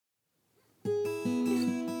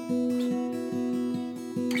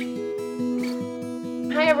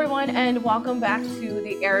everyone, and welcome back to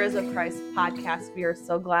the Eras of Christ podcast. We are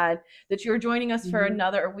so glad that you're joining us for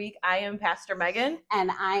another week. I am Pastor Megan.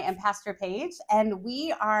 And I am Pastor Paige, and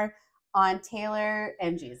we are on Taylor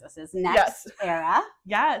and Jesus's next era.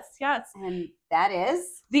 Yes. And that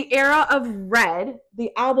is the era of Red,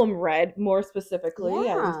 the album Red, more specifically.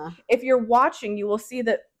 Yeah. And if you're watching, you will see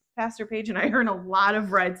that Pastor Paige and I are in a lot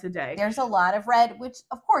of red today. There's a lot of red, which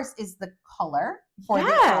of course is the color for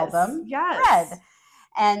the album. Yes. Red.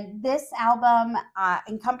 And this album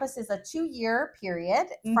encompasses a 2-year period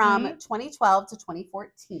from 2012 to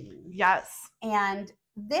 2014. Yes. And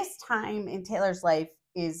this time in Taylor's life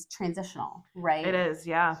is transitional, right? It is,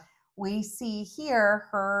 yeah. We see here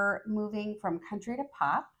her moving from country to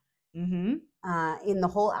pop in the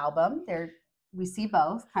whole album. There, we see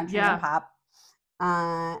both country and pop.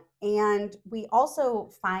 And we also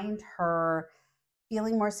find her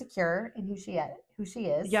feeling more secure in who she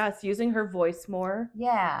is. Yes, using her voice more.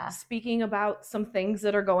 Yeah. Speaking about some things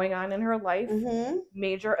that are going on in her life.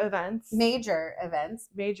 Major events.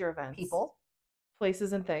 People.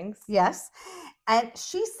 Places and things. Yes. And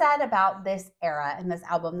she said about this era and this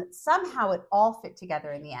album that somehow it all fit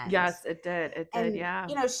together in the end. Yes, it did. Yeah.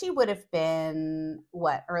 You know, she would have been,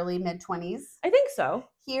 early, mid-20s? I think so.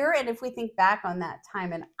 Here, and if we think back on that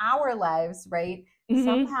time in our lives, right,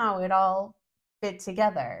 somehow it all fit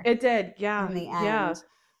together. It did, yeah. In the end. Yeah.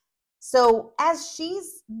 So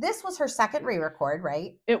this was her second re-record,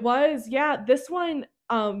 right? It was, yeah. This one,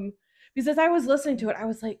 because as I was listening to it, I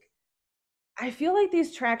was like, I feel like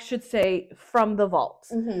these tracks should say From the Vault,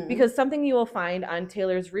 because something you will find on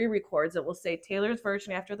Taylor's re-records, it will say Taylor's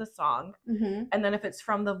version after the song, and then if it's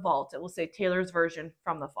From the Vault, it will say Taylor's version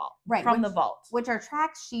from the vault. Right. From the Vault. Which are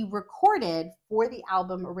tracks she recorded for the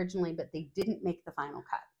album originally, but they didn't make the final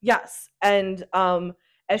cut. Yes. And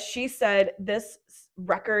as she said, this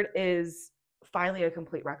record is finally a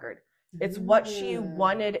complete record. It's what she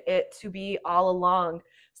wanted it to be all along.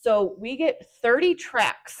 So we get 30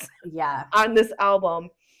 tracks on this album,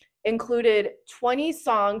 included 20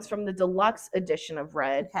 songs from the deluxe edition of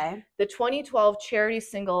Red, the 2012 charity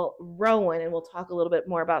single Rowan, and we'll talk a little bit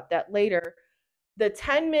more about that later, the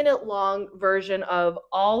 10-minute long version of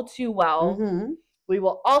All Too Well. We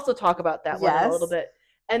will also talk about that one a little bit.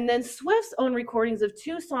 And then Swift's own recordings of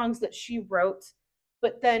 2 songs that she wrote,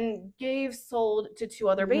 but then sold to 2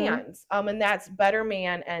 other bands. And that's Better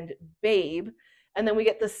Man and Babe. And then we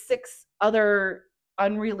get the 6 other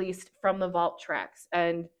unreleased From the Vault tracks.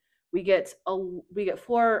 And we get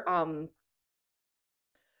 4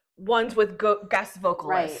 ones with guest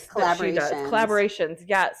vocalists. Right, collaborations,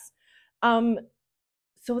 yes.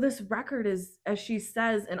 So this record is, as she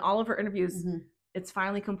says in all of her interviews, it's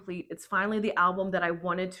finally complete. It's finally the album that I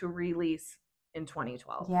wanted to release in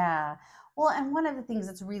 2012. Yeah. Well, and one of the things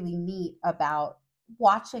that's really neat about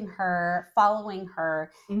watching her, following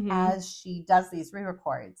her as she does these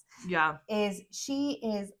re-records, is she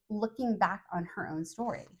is looking back on her own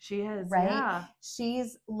story. She is, right? Yeah.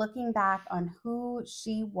 She's looking back on who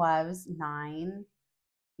she was 11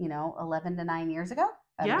 to 9 years ago.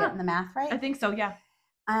 Am I getting the math right? I think so, yeah.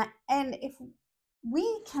 And if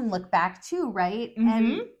we can look back too, right?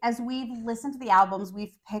 And as we've listened to the albums,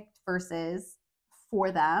 we've picked verses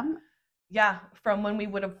for them. Yeah, from when we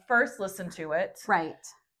would have first listened to it. Right.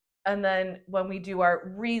 And then when we do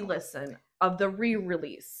our re-listen of the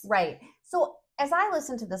re-release. Right. So as I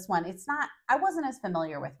listened to this one, I wasn't as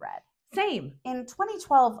familiar with Red. Same. In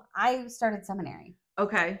 2012, I started seminary.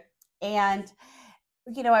 Okay. And,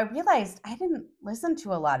 I realized I didn't listen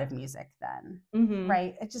to a lot of music then,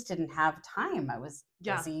 right? I just didn't have time. I was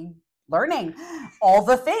busy learning all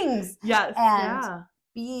the things. Yes. And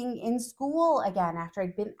being in school again after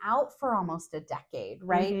I'd been out for almost a decade,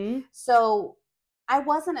 right? So I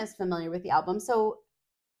wasn't as familiar with the album. So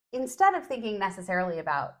instead of thinking necessarily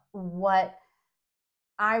about what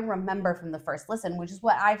I remember from the first listen, which is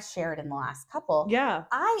what I've shared in the last couple,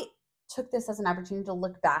 I took this as an opportunity to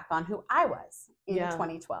look back on who I was in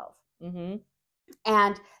 2012.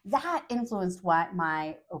 And that influenced what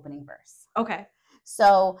my opening verse. Okay.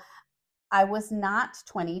 So I was not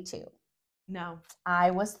 22. No.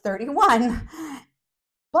 I was 31.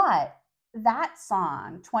 But that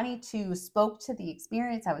song, 22, spoke to the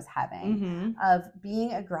experience I was having of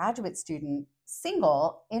being a graduate student,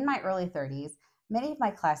 single, in my early 30s. Many of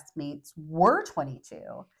my classmates were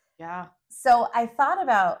 22. Yeah. So I thought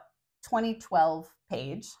about 2012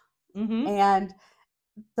 Paige, and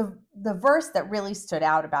the verse that really stood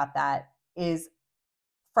out about that is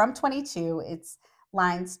from 22. It's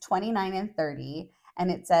lines 29 and 30. And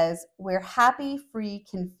it says, "We're happy, free,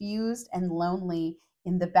 confused, and lonely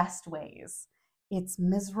in the best ways. It's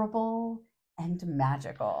miserable And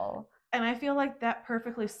magical. And I feel like that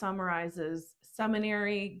perfectly summarizes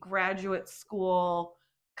seminary, graduate school,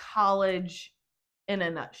 college in a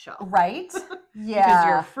nutshell. Right? Yeah. Because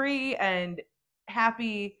you're free and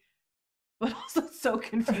happy, but also so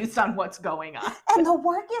confused on what's going on. And the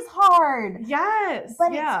work is hard. Yes.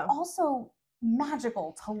 But it's also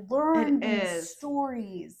magical to learn these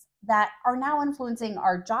stories that are now influencing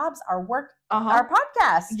our jobs, our work, our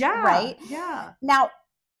podcast. Yeah. Right? Yeah. Now,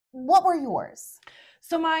 what were yours?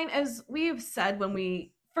 So mine, as we've said when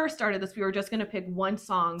we first started this, we were just going to pick one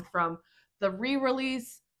song from the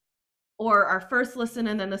re-release or our first listen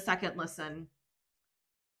and then the second listen.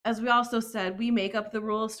 As we also said, we make up the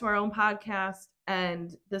rules to our own podcast,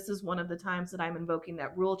 and this is one of the times that I'm invoking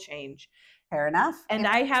that rule change. Fair enough. And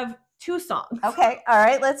I have 2 songs. Okay. All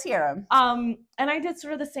right. Let's hear them. And I did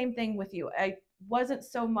sort of the same thing with you. I wasn't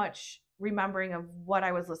so much remembering of what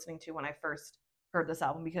I was listening to when I first heard this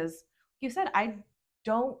album, because you said I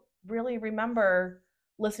don't really remember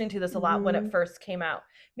listening to this a lot when it first came out.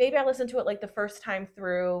 Maybe I listened to it like the first time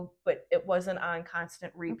through, but it wasn't on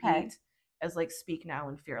constant repeat as like Speak Now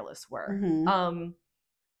and Fearless were.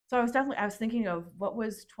 So I was thinking of what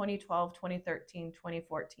was 2012, 2013,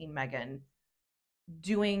 2014 Megan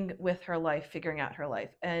doing with her life, figuring out her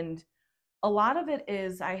life. And a lot of it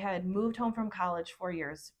is I had moved home from college 4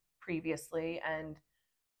 years previously and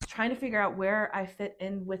trying to figure out where I fit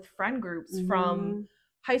in with friend groups from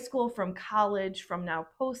high school, from college, from now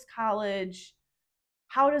post-college.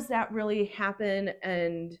 How does that really happen?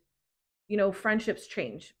 And, you know, friendships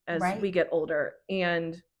change as we get older.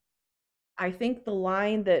 And I think the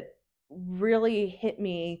line that really hit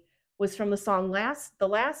me was from the song The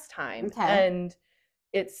Last Time. And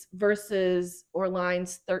it's verses or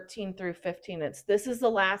lines 13 through 15. It's, this is the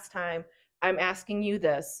last time I'm asking you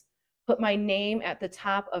this. Put my name at the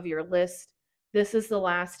top of your list. This is the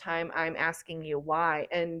last time I'm asking you why.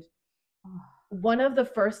 And one of the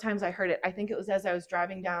first times I heard it, I think it was as I was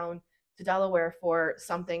driving down to Delaware for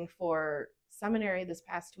something for seminary this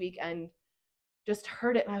past week, and just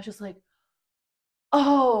heard it. And I was just like,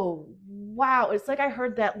 oh, wow. It's like I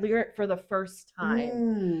heard that lyric for the first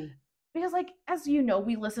time. Because, like, as you know,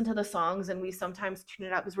 we listen to the songs and we sometimes tune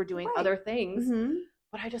it out because we're doing other things.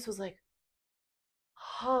 But I just was like,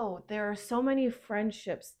 oh, there are so many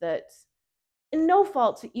friendships that, and no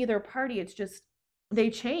fault to either party, it's just they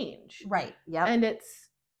change. Right. Yeah. And it's,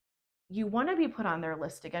 you want to be put on their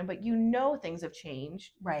list again, but you know things have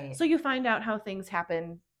changed. Right. So you find out how things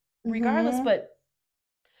happen regardless. But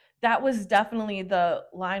that was definitely the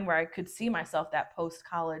line where I could see myself, that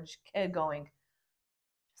post-college kid, going,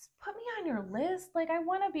 just put me on your list. Like, I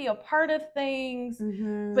want to be a part of things.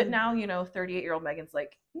 But now, you know, 38-year-old Megan's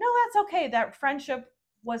like, no, that's okay. That friendship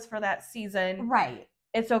was for that season. Right.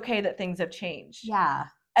 It's okay that things have changed. Yeah.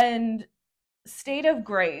 And State of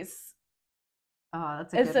Grace. Oh,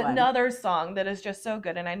 that's a good one. It's another song that is just so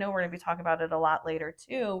good. And I know we're going to be talking about it a lot later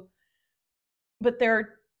too. But there are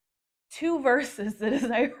 2 verses that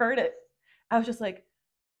as I heard it, I was just like,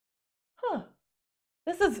 huh.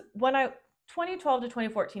 This is when 2012 to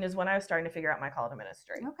 2014 is when I was starting to figure out my call to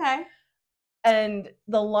ministry. Okay. And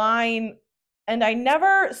the line, and I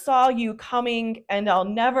never saw you coming, and I'll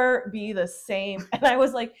never be the same. And I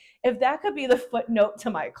was like, if that could be the footnote to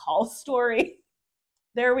my call story,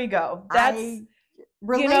 there we go. I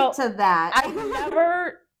relate to that. I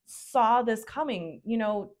never saw this coming. You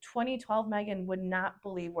know, 2012 Megan would not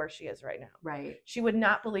believe where she is right now. Right. She would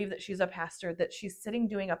not believe that she's a pastor, that she's sitting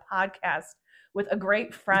doing a podcast with a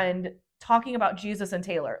great friend talking about Jesus and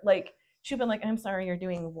Taylor. Like, she'd been like, I'm sorry, you're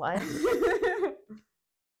doing what?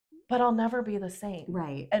 But I'll never be the same.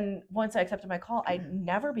 Right. And once I accepted my call, I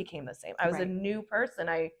never became the same. I was a new person.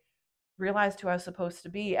 I realized who I was supposed to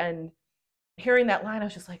be. And hearing that line, I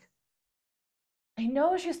was just like, I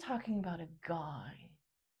know she's talking about a guy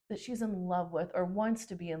that she's in love with or wants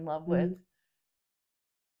to be in love with.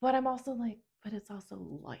 But I'm also like, but it's also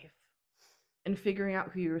life and figuring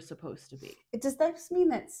out who you're supposed to be. Does this mean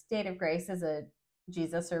that State of Grace is a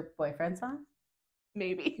Jesus or boyfriend song?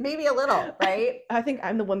 Maybe a little, right? I think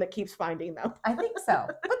I'm the one that keeps finding them. I think so,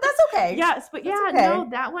 but that's okay. Yes, but that's okay. No,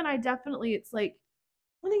 that one I definitely, it's like,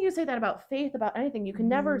 when you say that about faith, about anything, you can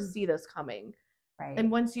never see this coming. Right. And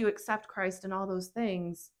once you accept Christ and all those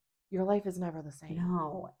things, your life is never the same.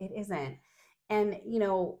 No, it isn't. And, you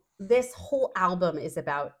know, this whole album is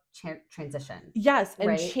about transition. Yes,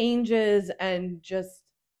 and changes and just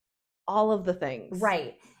all of the things.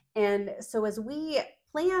 Right. And so as we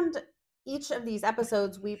planned each of these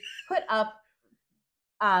episodes, we put up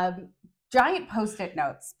giant Post-it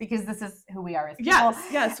notes because this is who we are as people.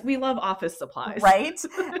 Yes, we love office supplies. Right.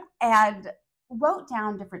 And wrote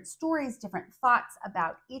down different stories, different thoughts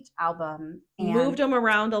about each album, and moved them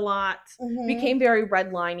around a lot, became very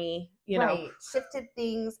redliney, right, shifted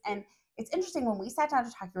things. And it's interesting, when we sat down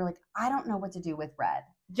to talk, you were like, I don't know what to do with red.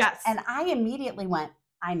 Yes. And I immediately went,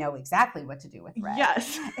 I know exactly what to do with red.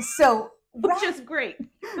 Yes. So which is great.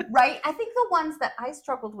 Right? I think the ones that I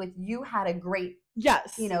struggled with, you had a great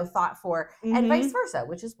thought for, and vice versa,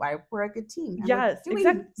 which is why we're a good team. And yes,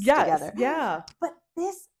 exactly. Together. Yeah. But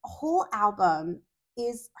this whole album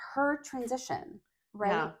is her transition,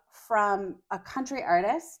 right? Yeah. From a country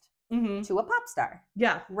artist to a pop star.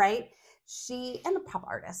 Yeah. Right? And a pop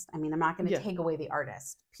artist. I mean, I'm not going to take away the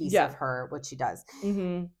artist piece of her, what she does.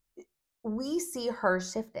 We see her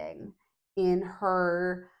shifting in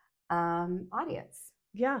her audience.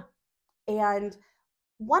 Yeah. And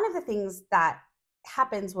one of the things that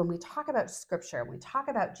happens when we talk about scripture, when we talk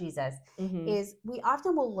about Jesus, is we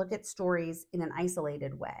often will look at stories in an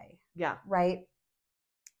isolated way. Yeah. Right?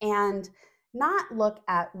 And not look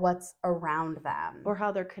at what's around them. Or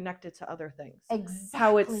how they're connected to other things. Exactly.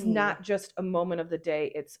 How it's not just a moment of the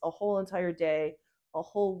day, it's a whole entire day, a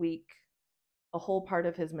whole week, a whole part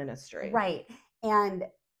of his ministry. Right. And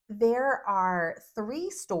there are 3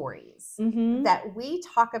 stories that we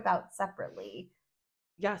talk about separately.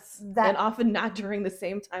 Yes. And often not during the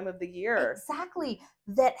same time of the year. Exactly.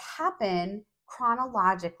 That happen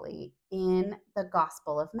chronologically in the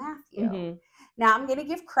Gospel of Matthew. Now, I'm going to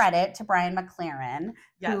give credit to Brian McLaren,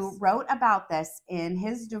 who wrote about this in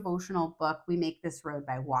his devotional book, We Make This Road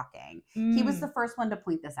by Walking. He was the first one to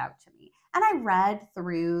point this out to me. And I read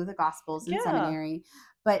through the Gospels in seminary,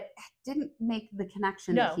 but didn't make the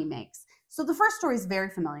connection that he makes. So the first story is very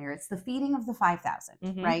familiar. It's the feeding of the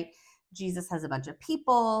 5,000, right? Jesus has a bunch of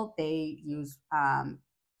people. They use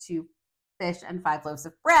 2 fish and 5 loaves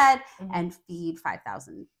of bread and feed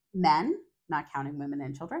 5,000 men, not counting women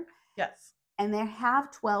and children. Yes. And they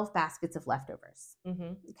have 12 baskets of leftovers.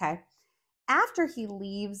 Okay. After he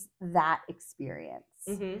leaves that experience,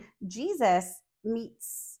 Jesus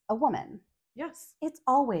meets a woman. Yes. It's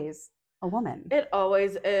always a woman. It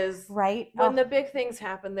always is. Right? When the big things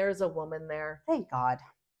happen, there's a woman there. Thank God.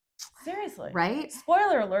 Seriously. Right?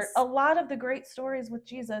 Spoiler alert, a lot of the great stories with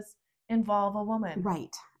Jesus involve a woman.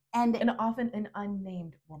 Right. And often an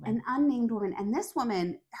unnamed woman. An unnamed woman. And this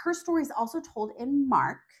woman, her story is also told in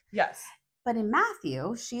Mark. Yes. But in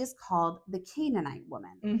Matthew, she is called the Canaanite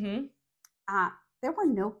woman. There were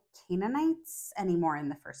no Canaanites anymore in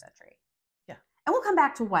the first century. Yeah. And we'll come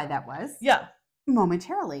back to why that was. Yeah.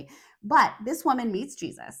 Momentarily. But this woman meets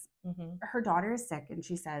Jesus. Her daughter is sick, and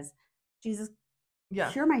she says, Jesus,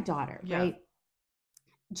 cure my daughter, right?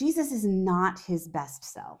 Jesus is not his best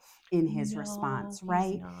self in his response,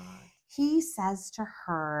 right? He says to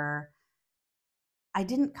her, I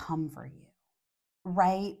didn't come for you,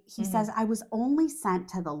 right? He says, I was only sent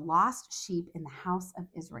to the lost sheep in the house of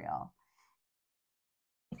Israel.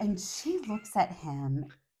 And she looks at him,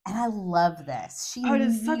 and I love this. It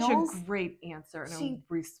is such a great answer and a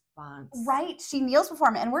response. Right? She kneels before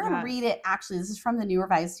him, and we're going to read it. Actually, this is from the New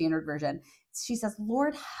Revised Standard Version. She says,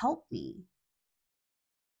 Lord, help me.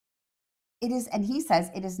 And he says,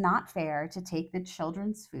 it is not fair to take the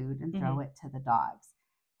children's food and throw it to the dogs.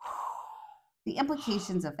 The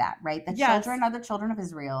implications of that, right? The children are the children of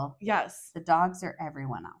Israel. Yes. The dogs are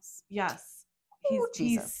everyone else. Yes.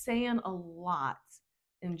 He's saying a lot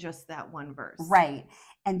in just that one verse. Right.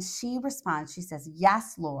 And she responds, she says,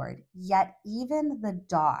 yes, Lord, yet even the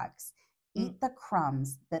dogs eat the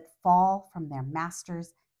crumbs that fall from their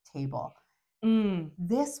master's table.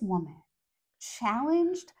 This woman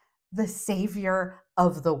challenged the Savior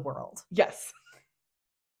of the world. Yes.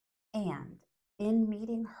 And in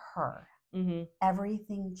meeting her,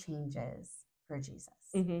 everything changes for Jesus.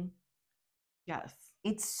 Yes.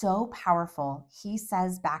 It's so powerful. He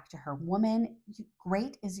says back to her, woman,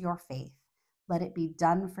 great is your faith. Let it be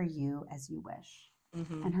done for you as you wish.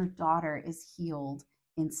 And her daughter is healed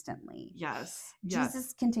instantly. Yes.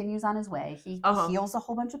 Jesus continues on his way. He heals a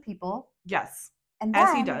whole bunch of people. Yes. And then,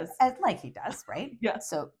 as he does. Like he does, right? Yeah.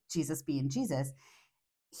 So Jesus being Jesus,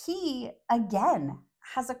 he again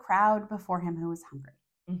has a crowd before him who is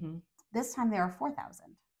hungry. This time there are 4,000.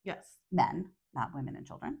 Yes. Men, not women and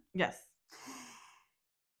children. Yes.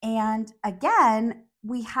 And again,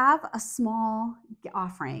 we have a small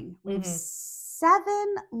offering. We have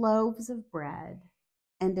 7 loaves of bread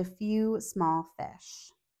and a few small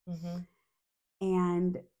fish.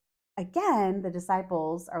 And again, the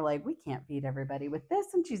disciples are like, we can't feed everybody with this.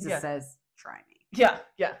 And Jesus says, try me. Yeah.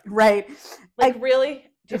 Yeah. Right. Like really?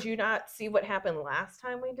 Did you not see what happened last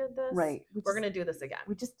time we did this? Right. We're going to do this again.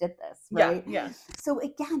 We just did this, right? Yeah. So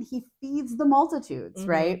again, he feeds the multitudes,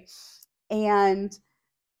 right? And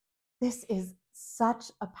this is such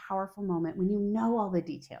a powerful moment when you know all the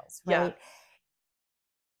details, right?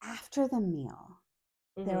 Yeah. After the meal,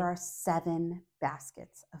 there are 7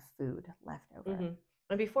 baskets of food left over.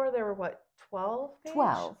 And before there were what, 12?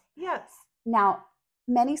 12. Yes. Now,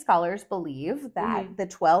 many scholars believe that the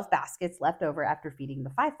 12 baskets left over after feeding the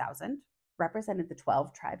 5,000 represented the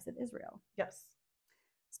 12 tribes of Israel. Yes.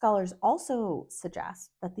 Scholars also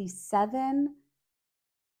suggest that the 7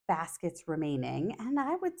 baskets remaining, and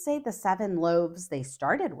I would say the 7 loaves they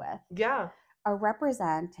started with, are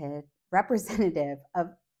representative of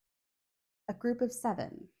a group of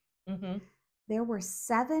 7. There were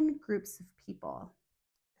 7 groups of people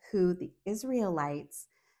who the Israelites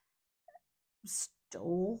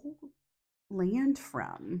stole land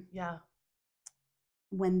from. Yeah.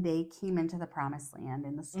 When they came into the promised land,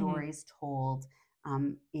 in the stories told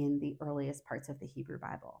in the earliest parts of the Hebrew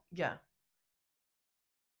Bible. Yeah.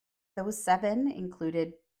 Those 7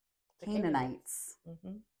 included Canaanites,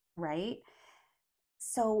 right?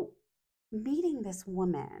 So meeting this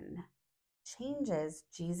woman changes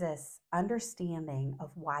Jesus' understanding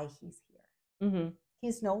of why he's here.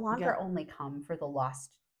 He's no longer only come for the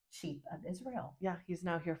lost sheep of Israel. Yeah, he's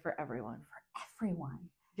now here for everyone. For everyone.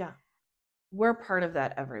 Yeah. We're part of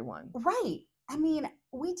that everyone. Right. I mean,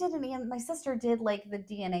 we did my sister did like the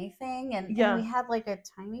DNA thing, and we had like a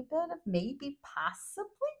tiny bit of maybe possibly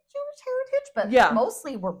Jewish heritage, but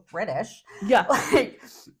mostly we're British. Yeah. Like,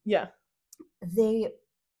 the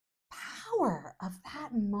power of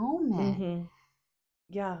that moment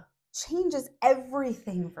changes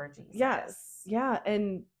everything for Jesus. Yes. Yeah.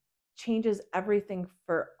 And changes everything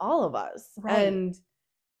for all of us. Right. And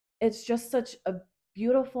it's just such a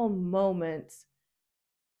beautiful moment,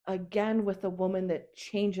 again, with a woman that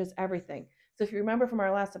changes everything. So if you remember from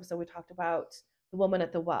our last episode, we talked about the woman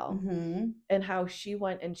at the well and how she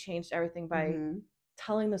went and changed everything by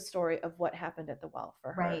telling the story of what happened at the well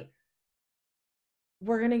for her. Right.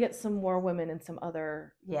 We're going to get some more women in some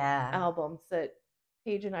other albums that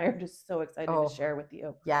Paige and I are just so excited to share with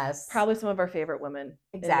you. Yes. Probably some of our favorite women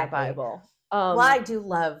in the Bible. Well, I do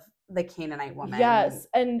love the Canaanite woman. Yes.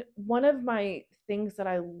 And one of my things that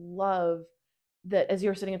I love that as you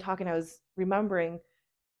were sitting and talking, I was remembering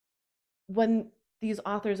when these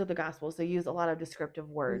authors of the Gospels, they use a lot of descriptive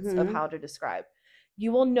words of how to describe.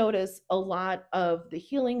 You will notice a lot of the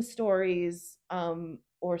healing stories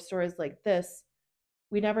or stories like this,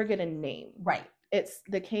 we never get a name. Right. It's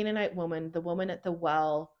the Canaanite woman, the woman at the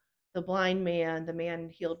well, the blind man, the man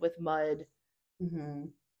healed with mud,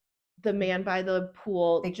 the man by the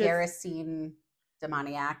pool. The Gerasene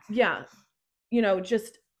demoniac. Yeah.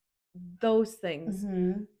 Just those things.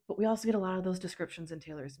 But we also get a lot of those descriptions in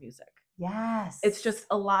Taylor's music. Yes. It's just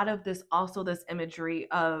a lot of this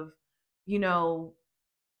imagery of,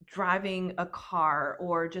 driving a car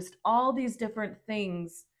or just all these different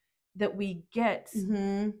things that we get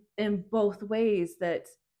in both ways that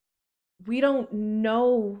we don't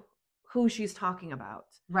know who she's talking about.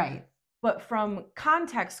 Right. But from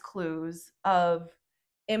context clues of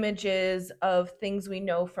images of things we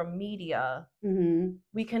know from media,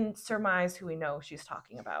 we can surmise who we know she's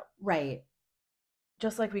talking about. Right.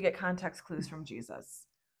 Just like we get context clues from Jesus.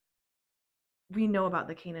 We know about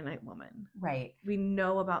the Canaanite woman. Right. We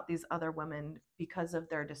know about these other women because of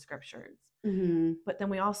their descriptions. But then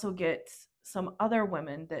we also get some other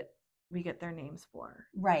women that we get their names for.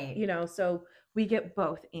 Right. So we get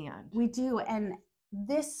both and. We do. And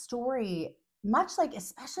this story, much like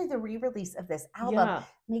especially the re-release of this album,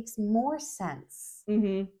 makes more sense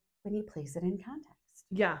when you place it in context.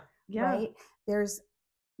 Yeah. Right? There's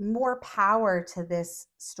more power to this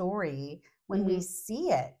story when we see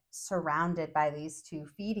it surrounded by these 2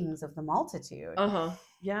 feedings of the multitude.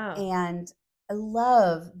 Yeah. And I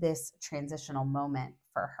love this transitional moment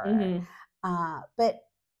for her. But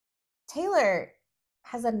Taylor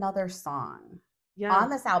has another song on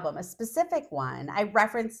this album, a specific one. I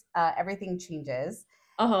reference Everything Changes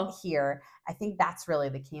here. I think that's really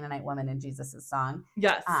the Canaanite woman in Jesus' song.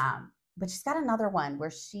 Yes. But she's got another one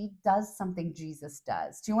where she does something Jesus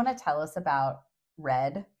does. Do you want to tell us about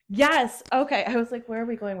Red? Yes. Okay. I was like, where are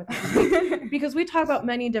we going with this? Because we talk about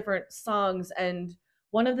many different songs. And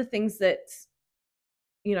one of the things that,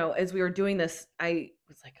 as we were doing this, I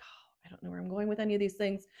was like, I don't know where I'm going with any of these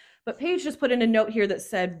things. But Paige just put in a note here that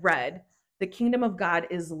said, Red, the kingdom of God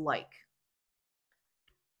is like.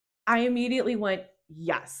 I immediately went,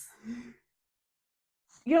 yes.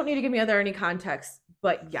 You don't need to give me any context,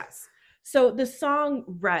 but yes. So the song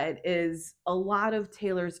Red is a lot of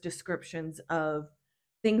Taylor's descriptions of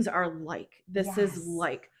things are like. This is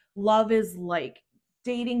like. Love is like.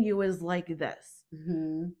 Dating you is like this.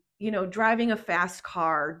 driving a fast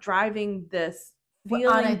car, driving this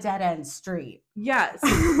on a dead end street. Yes.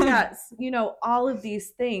 All of these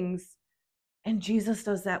things. And Jesus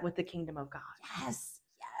does that with the kingdom of God. Yes.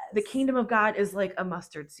 The kingdom of God is like a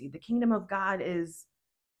mustard seed. The kingdom of God is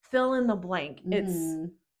fill in the blank.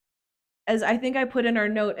 It's, as I think I put in our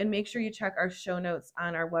note, and make sure you check our show notes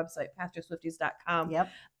on our website, pastorswifties.com. Yep.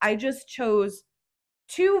 I just chose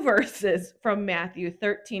 2 verses from Matthew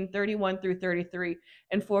 13:31 through 33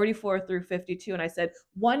 and 44 through 52. And I said,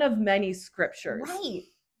 one of many scriptures. Right.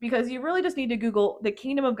 Because you really just need to Google the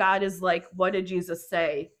kingdom of God is like, what did Jesus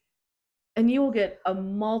say? And you will get a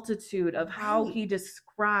multitude of how he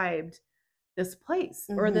described this place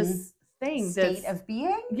or this thing. State of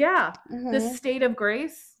being? Yeah. This state of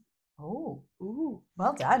grace. Oh, ooh.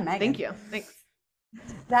 Well done, Megan. Thank you. Thanks.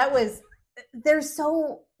 There's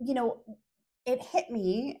so, it hit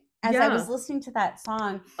me as I was listening to that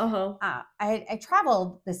song. I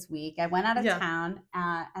traveled this week. I went out of town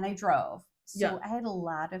and I drove. So I had a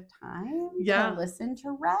lot of time to listen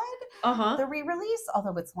to Red, the re-release,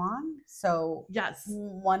 although it's long. So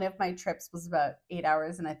one of my trips was about 8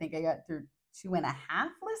 hours, and I think I got through 2.5 listens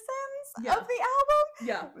of the album.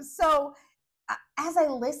 Yeah. So as I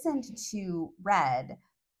listened to Red,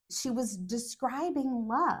 she was describing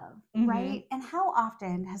love, right? And how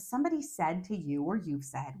often has somebody said to you, or you've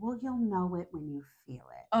said, well, you'll know it when you feel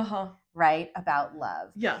it, right? About love.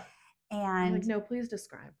 Yeah. And like, no, please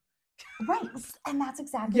describe. Right. And that's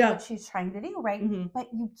exactly what she's trying to do, right? But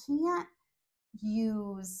you can't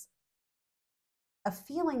use a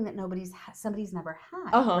feeling that somebody's never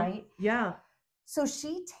had, right? Yeah. So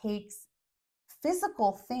she takes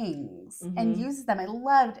physical things and uses them. I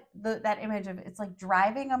loved that image of, it's like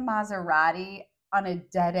driving a Maserati on a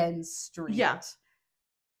dead end street. Yeah.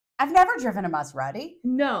 I've never driven a Maserati.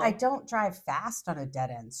 No. I don't drive fast on a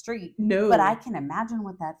dead end street. No. But I can imagine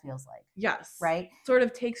what that feels like. Yes. Right? Sort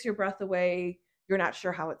of takes your breath away. You're not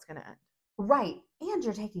sure how it's going to end. Right. And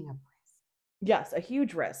you're taking a risk. Yes. A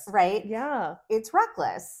huge risk. Right? Yeah. It's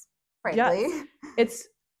reckless, frankly. Yes. It's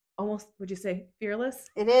almost, would you say, fearless?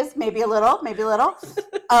 It is. Maybe a little.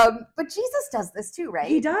 But Jesus does this too, right?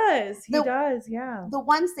 He does. He does. Yeah. The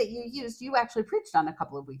ones that you used, you actually preached on a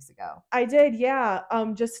couple of weeks ago. I did. Yeah.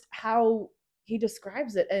 Just how he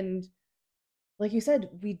describes it. And like you said,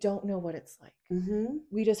 we don't know what it's like.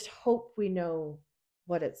 We just hope we know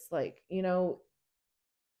what it's like. You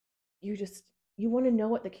want to know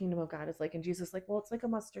what the kingdom of God is like. And Jesus is like, well, it's like a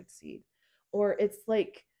mustard seed, or it's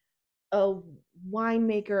like a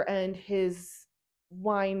winemaker and his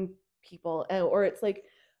wine people, or it's like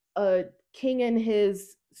a king and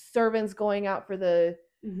his servants going out for the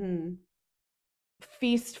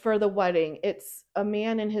feast for the wedding. It's a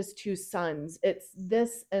man and his 2 sons. It's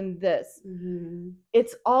this and this.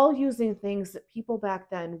 It's all using things that people back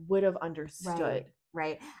then would have understood.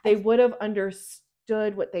 Right. They would have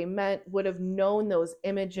understood what they meant, would have known those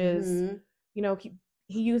images.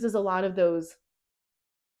 He uses a lot of those.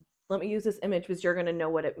 Let me use this image because you're going to know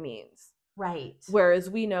what it means. Right. Whereas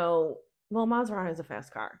we know, well, Maserati is a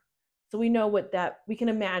fast car. So we know we can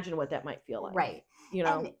imagine what that might feel like. Right.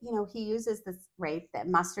 And, he uses this, right, that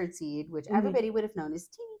mustard seed, which everybody would have known is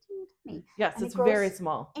teeny, tiny. Yes, and it's very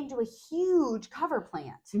small. Into a huge cover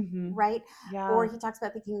plant, right? Yeah. Or he talks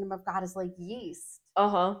about the kingdom of God as like yeast.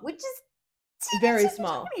 Which is very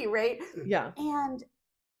small. Tiny, right? Yeah. And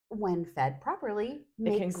when fed properly,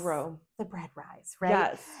 it can grow. The bread rise, right?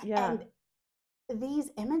 Yes. Yeah. And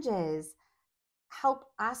these images help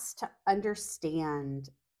us to understand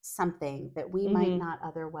something that we might not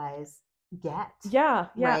otherwise get. Yeah.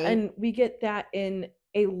 Right? And we get that in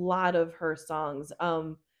a lot of her songs.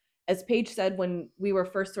 As Paige said, when we were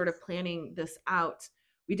first sort of planning this out,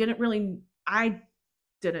 I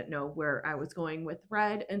didn't know where I was going with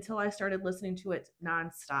Red until I started listening to it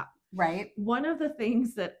nonstop. Right. One of the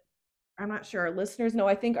things that I'm not sure our listeners know,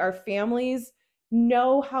 I think our families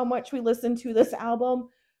know how much we listen to this album,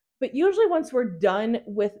 but usually once we're done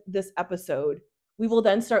with this episode, we will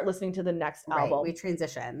then start listening to the next album. We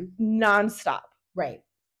transition. Nonstop. Right.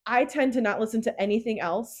 I tend to not listen to anything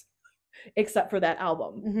else except for that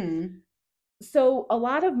album. So a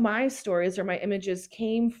lot of my stories or my images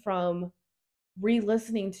came from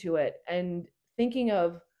re-listening to it and thinking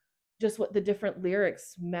of just what the different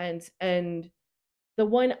lyrics meant. And the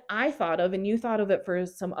one I thought of, and you thought of it for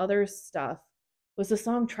some other stuff, was the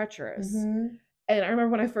song Treacherous. And I remember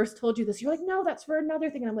when I first told you this, you're like, no, that's for another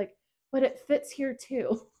thing. And I'm like, but it fits here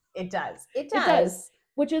too. It does. It does.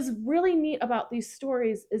 Which is really neat about these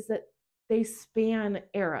stories is that they span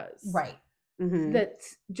eras. Right. That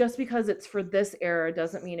just because it's for this era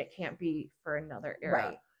doesn't mean it can't be for another era.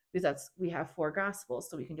 Right. because we have 4 gospels,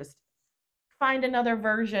 so we can just find another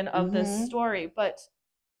version of this story. But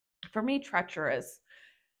for me, Treacherous,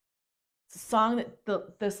 it's a song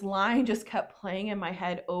that this line just kept playing in my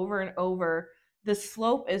head over and over. The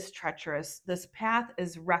slope is treacherous, this path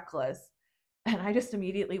is reckless. And I just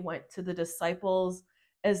immediately went to the disciples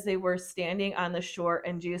as they were standing on the shore,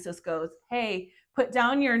 and Jesus goes, "Hey, put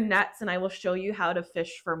down your nets and I will show you how to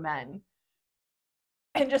fish for men."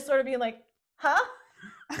 And just sort of being like, huh?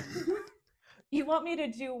 You want me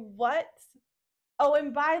to do what? Oh,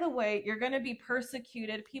 and by the way, you're going to be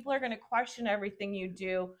persecuted. People are going to question everything you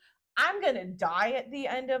do. I'm going to die at the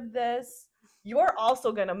end of this. You're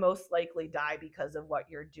also going to most likely die because of what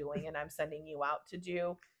you're doing, and I'm sending you out to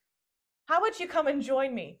do. How about you come and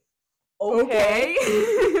join me? Okay.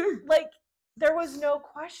 Like, there was no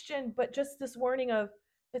question, but just this warning of,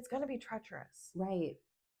 it's going to be treacherous. Right.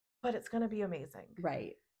 But it's going to be amazing.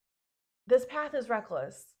 Right. This path is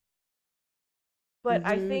reckless. But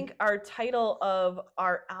I think our title of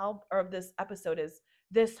our of this episode is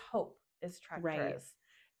 "This Hope is Treacherous."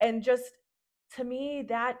 Right. And just, to me,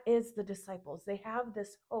 that is the disciples. They have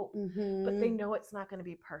this hope, but they know it's not going to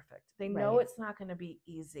be perfect. They know it's not going to be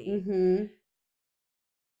easy.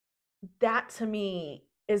 That, to me,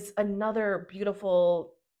 is another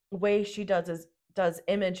beautiful way she does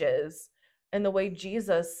images, and the way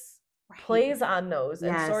Jesus plays on those,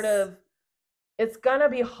 and sort of, it's gonna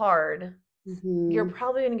be hard. You're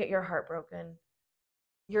probably gonna get your heart broken.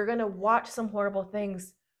 You're gonna watch some horrible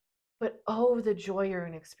things, but the joy you're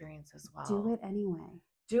gonna experience as well. Do it anyway.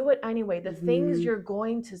 Do it anyway. The things you're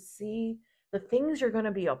going to see, the things you're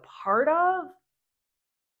gonna be a part of,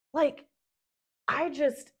 like,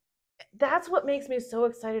 that's what makes me so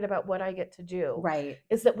excited about what I get to do. Right.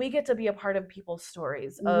 Is that we get to be a part of people's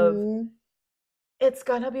stories of, it's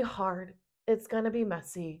gonna be hard. It's gonna be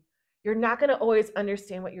messy. You're not gonna always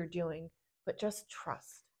understand what you're doing, but just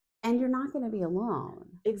trust. And you're not going to be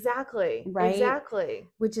alone. Exactly. Right? Exactly.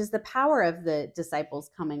 Which is the power of the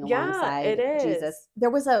disciples coming alongside Jesus.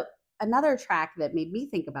 There was another track that made me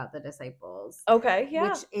think about the disciples. Okay, yeah.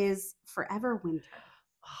 Which is Forever Winter.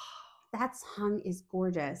 That song is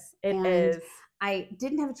gorgeous. It is. I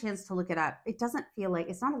didn't have a chance to look it up. It doesn't feel like,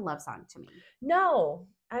 it's not a love song to me. No,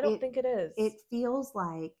 I don't think it is. It feels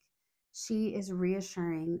like she is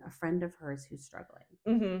reassuring a friend of hers who's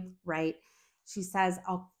struggling. Right? She says,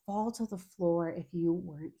 "I'll fall to the floor if you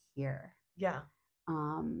weren't here. Yeah.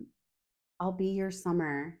 I'll be your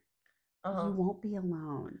summer. You won't be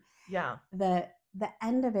alone." Yeah. The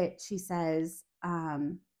end of it, she says,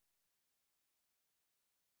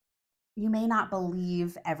 "You may not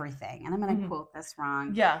believe everything," and I'm going to quote this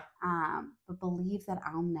wrong. Yeah. "But believe that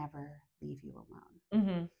I'll never leave you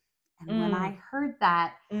alone." And when I heard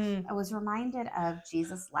that, I was reminded of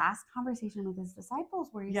Jesus' last conversation with his disciples,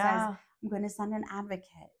 where he says, "I'm going to send an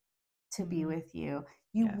advocate to be with you.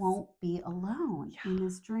 You won't be alone in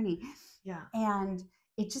this journey." Yeah. And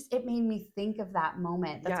it made me think of that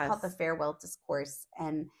moment. That's called the farewell discourse.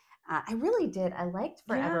 And I really did. I liked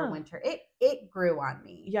Forever Winter. It grew on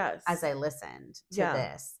me as I listened to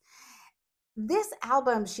this. This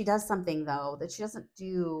album, she does something, though, that she doesn't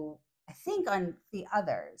do, I think, on the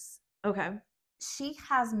others. Okay. She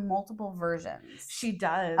has multiple versions. She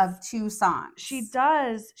does. Of 2 songs. She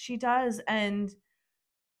does. She does. And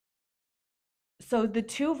so the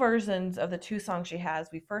 2 versions of the 2 songs she has,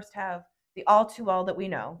 we first have the All Too Well that we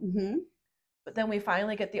know. But then we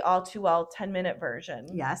finally get the All Too Well 10-minute version.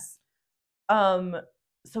 Yes.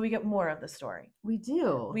 So we get more of the story. We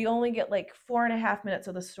do. We only get like 4.5 minutes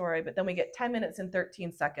of the story, but then we get 10 minutes and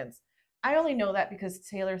 13 seconds. I only know that because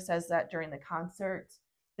Taylor says that during the concert,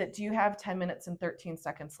 that, "Do you have 10 minutes and 13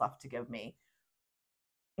 seconds left to give me?"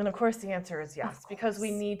 And of course the answer is yes, because we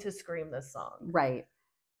need to scream this song. Right.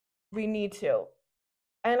 We need to.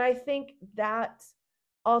 And I think that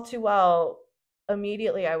All Too Well,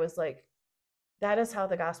 immediately I was like, that is how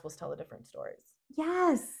the Gospels tell the different stories.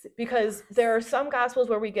 Yes. Because there are some Gospels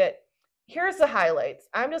where we get, here's the highlights.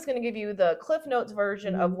 I'm just going to give you the Cliff Notes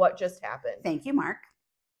version of what just happened. Thank you, Mark.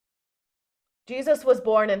 Jesus was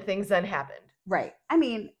born and things then happened. Right. I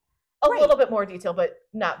mean, a little bit more detail, but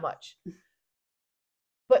not much.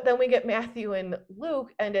 But then we get Matthew and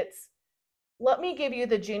Luke, and it's, let me give you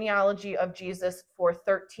the genealogy of Jesus for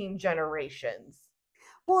 13 generations.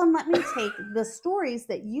 Well, and let me take the stories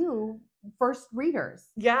that you, first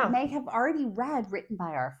readers, may have already read, written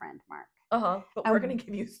by our friend Mark. But we're going to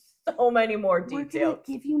give you so many more details. We're going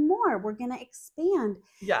to give you more. We're going to expand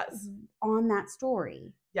on that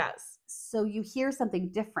story. Yes. So you hear something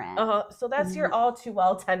different. So that's your All Too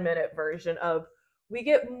Well 10-minute version of, we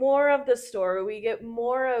get more of the story. We get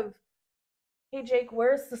more of hey Jake,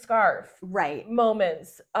 where's the scarf? Right.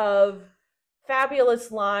 Moments of fabulous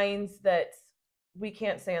lines that we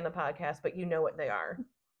can't say on the podcast, but you know what they are.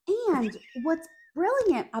 And what's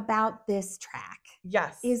brilliant about this track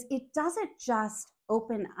Yes. is it doesn't just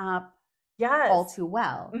open up Yes. All Too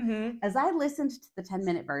Well. Mm-hmm. As I listened to the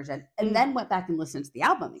 10-minute version and then went back and listened to the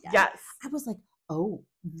album again, yes, I was like, oh,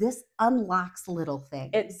 this unlocks little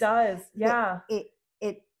things. It does. Yeah.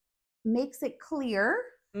 It makes it clear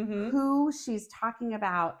who she's talking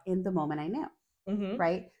about in The Moment I Knew,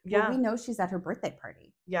 right? Yeah. Well, we know she's at her birthday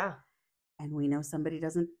party. Yeah. And we know somebody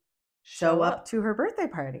doesn't show up to her birthday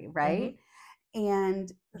party, right? And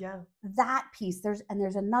that piece, there's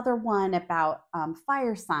another one about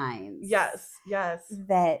fire signs. Yes. Yes.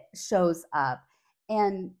 That shows up.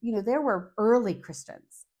 And, you know, there were early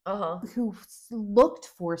Christians who looked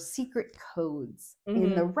for secret codes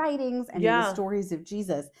in the writings and in the stories of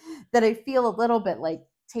Jesus that I feel a little bit like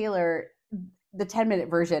Taylor, the 10-minute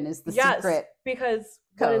version is the secret because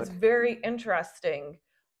code. What is very interesting,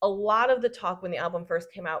 a lot of the talk when the album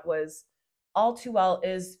first came out was All Too Well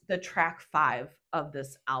is the track 5 of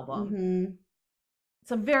this album.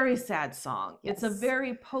 It's a very sad song. Yes. It's a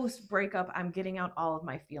very post-breakup, I'm getting out all of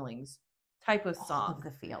my feelings type of song. All of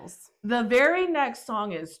the feels. The very next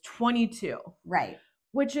song is 22. Right.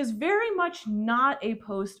 Which is very much not a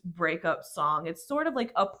post-breakup song. It's sort of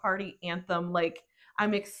like a party anthem, like,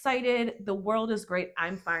 I'm excited, the world is great,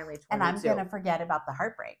 I'm finally 22. And I'm going to forget about the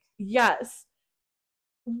heartbreak. Yes.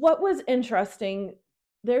 What was interesting,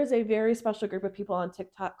 there's a very special group of people on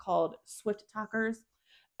TikTok called Swift Talkers,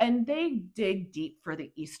 and they dig deep for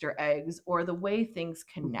the Easter eggs or the way things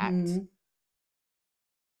connect.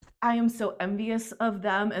 I am so envious of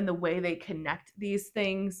them and the way they connect these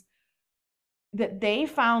things, that they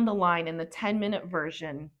found the line in the 10-minute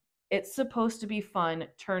version, it's supposed to be fun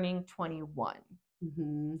turning 21.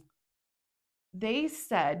 They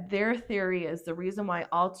said their theory is the reason why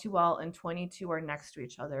All Too Well and 22 are next to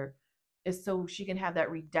each other is so she can have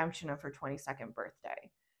that redemption of her 22nd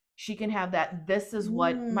birthday. She can have that, this is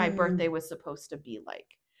what my birthday was supposed to be like.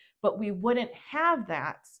 But we wouldn't have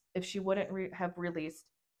that if she wouldn't have released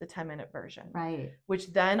the 10-minute version. Right.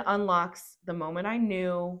 Which then unlocks The Moment I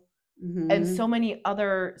Knew and so many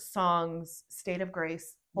other songs, State of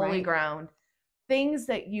Grace, Holy Ground, things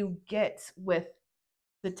that you get with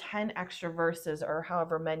the 10 extra verses or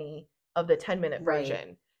however many of the 10-minute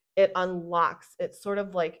version. It unlocks, it's sort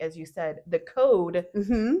of like, as you said, the code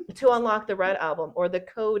to unlock the Red Album or the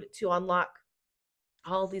code to unlock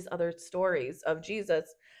all these other stories of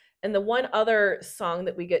Jesus. And the one other song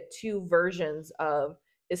that we get 2 versions of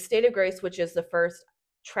is State of Grace, which is the first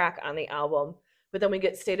track on the album, but then we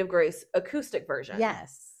get State of Grace acoustic version.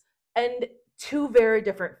 Yes. And 2 very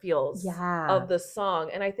different feels of the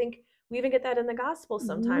song. And I think we even get that in the gospel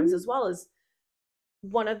sometimes as well, as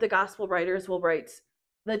one of the gospel writers will write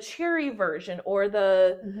the cheery version or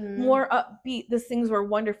the more upbeat, these things were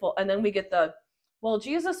wonderful. And then we get the, well,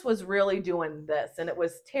 Jesus was really doing this and it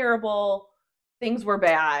was terrible. Things were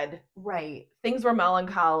bad. Right. Things were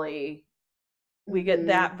melancholy. We get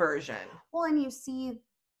that version. Well, and you see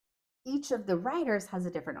each of the writers has a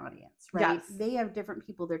different audience, right? Yes. They have different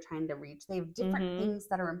people they're trying to reach. They have different things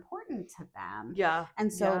that are important to them. Yeah.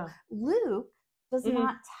 And so Luke does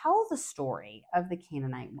not tell the story of the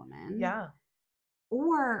Canaanite woman. Yeah.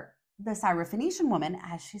 Or the Syrophoenician woman,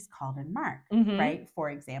 as she's called in Mark, right? For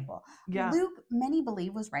example. Yeah. Luke, many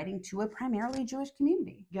believe, was writing to a primarily Jewish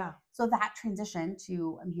community. Yeah. So that transition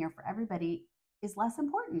to I'm here for everybody is less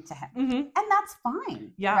important to him. And that's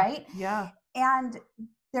fine. Yeah. Right? Yeah. And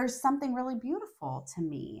there's something really beautiful to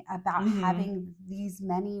me about having these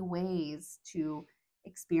many ways to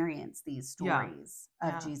experience these stories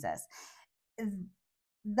of Jesus.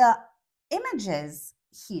 The images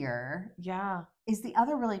here is the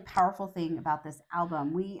other really powerful thing about this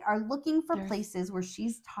album. We are looking for places where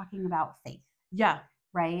she's talking about faith. Yeah.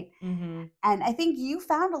 Right? And I think you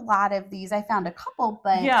found a lot of these. I found a couple,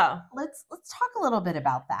 but let's talk a little bit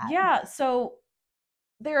about that. Yeah. So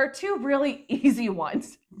there are 2 really easy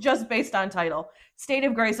ones, just based on title. State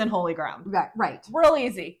of Grace and Holy Ground. Right. Real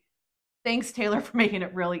easy. Thanks, Taylor, for making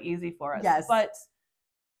it really easy for us. Yes. But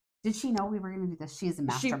did she know we were going to do this? She's a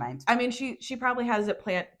mastermind. She probably has it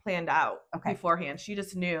planned out beforehand. She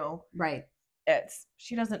just knew. Right.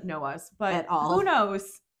 She doesn't know us, but at all. Who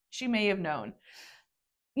knows? She may have known.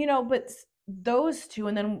 You know, but those 2,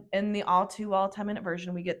 and then in the All Too Well 10-minute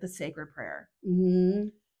version, we get the sacred prayer.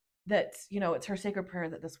 That, you know, it's her sacred prayer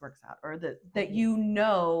that this works out, or that you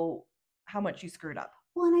know how much you screwed up.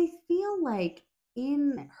 Well, and I feel like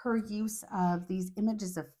in her use of these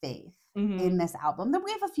images of faith, in this album. Then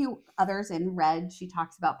we have a few others in Red. She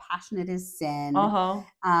talks about passionate as sin.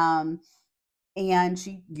 And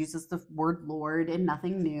she uses the word Lord and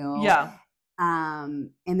nothing new. Yeah.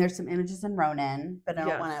 And there's some images in Ronan, but I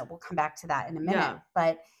don't want to, we'll come back to that in a minute. Yeah.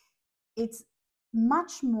 But it's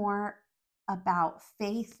much more about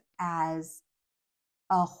faith as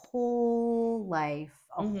a whole life,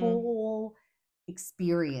 a whole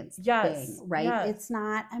experience thing, right? Yes. It's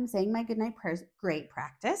not, I'm saying my goodnight prayers, great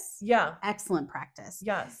practice. Yeah. Excellent practice.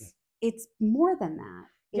 Yes. It's more than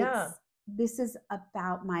that. This is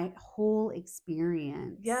about my whole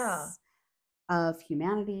experience. Yeah. Of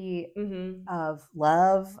humanity, of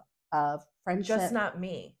love, of friendship. Just not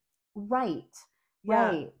me. Right. Yeah.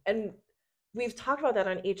 Right. And we've talked about that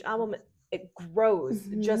on each album. It grows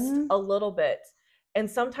just a little bit. And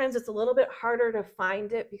sometimes it's a little bit harder to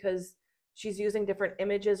find it because she's using different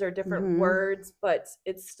images or different words, but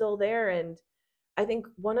it's still there. And I think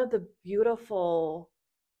one of the beautiful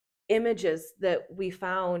images that we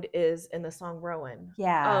found is in the song Rowan.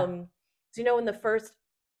 Yeah. So in the first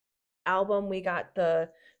album we got the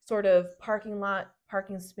sort of parking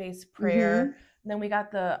space prayer, and then we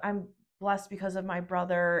got the I'm blessed because of my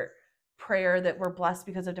brother prayer, that we're blessed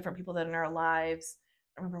because of different people that are in our lives.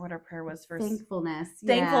 I remember what our prayer was for.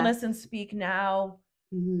 Thankfulness and speak now.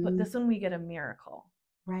 But this one we get a miracle,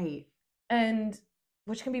 right? And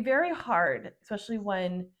which can be very hard, especially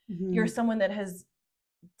when you're someone that has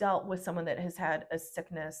dealt with someone that has had a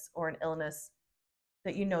sickness or an illness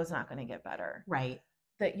that is not going to get better, right?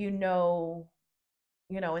 That and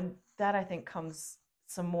that I think comes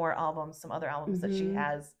some other albums that she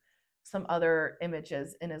has some other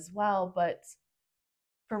images in as well. But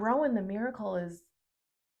for Rowan, the miracle is,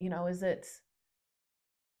 is it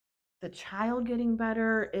the child getting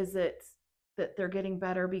better? Is it that they're getting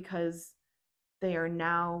better because they are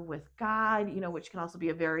now with God, which can also be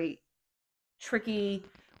a very tricky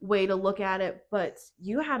way to look at it. But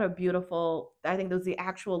you had a beautiful, I think that was the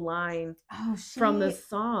actual line from the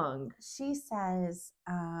song. She says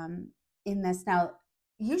in this, now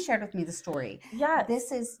you shared with me the story. Yes.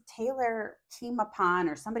 This is Taylor came upon,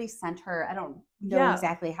 or somebody sent her, I don't know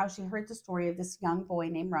exactly how she heard the story of this young boy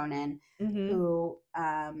named Ronan who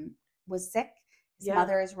was sick. His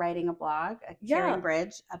mother is writing a blog, a Caring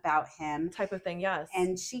Bridge, about him. Type of thing, yes.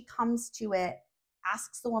 And she comes to it,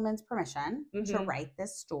 asks the woman's permission to write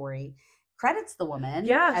this story, credits the woman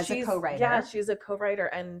as a co-writer. Yeah, she's a co-writer.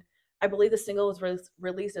 And I believe the single was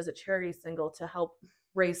released as a charity single to help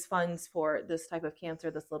raise funds for this type of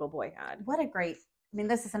cancer this little boy had. What a great,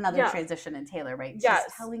 this is another transition in Taylor, right? Yes.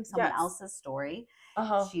 She's telling someone else's story.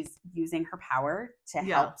 She's using her power to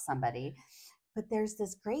help somebody. But there's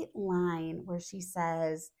this great line where she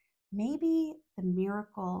says, maybe the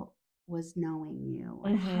miracle was knowing you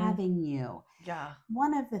or having you. Yeah.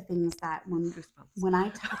 One of the things that when I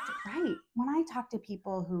talk to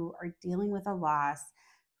people who are dealing with a loss,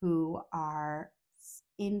 who are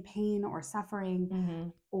in pain or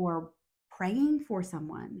suffering, or praying for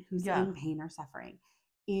someone who's in pain or suffering,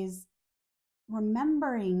 is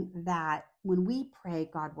remembering that when we pray,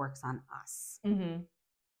 God works on us.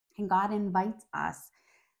 And God invites us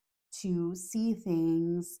to see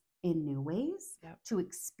things in new ways, to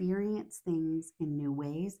experience things in new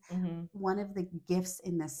ways. One of the gifts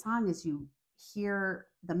in this song is you hear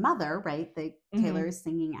the mother, right? Taylor is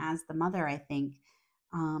singing as the mother, I think,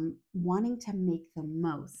 wanting to make the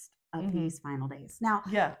most of these final days. Now,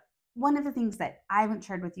 one of the things that I haven't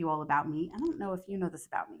shared with you all about me, I don't know if you know this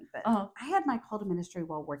about me, but I had my call to ministry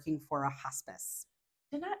while working for a hospice.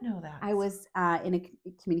 Did not know that. I was in a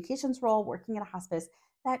communications role working at a hospice.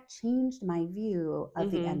 That changed my view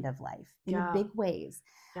of the end of life in big ways,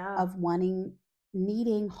 of wanting,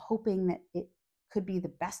 needing, hoping that it could be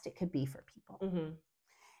the best it could be for people.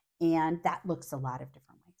 And that looks a lot of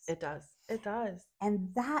different ways. It does. It does.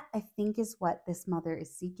 And that, I think, is what this mother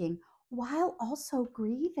is seeking while also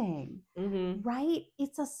grieving, right?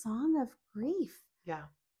 It's a song of grief. Yeah.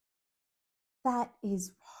 That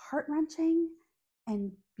is heart-wrenching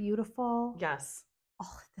and beautiful. Yes. All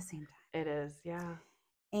at the same time. It is, yeah.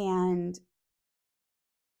 And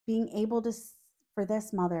being able to, for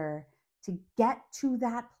this mother to get to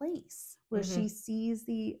that place where she sees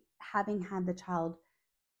having had the child,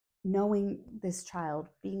 knowing this child,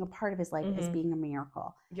 being a part of his life as being a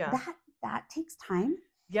miracle. Yeah. That takes time.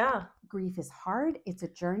 Yeah. Grief is hard. It's a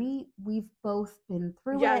journey. We've both been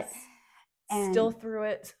through it. And still through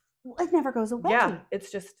it. It never goes away. Yeah.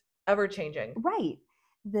 It's just ever changing. Right.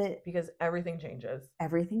 Because everything changes.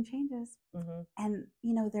 Everything changes. And,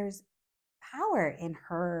 there's power in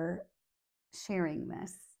her sharing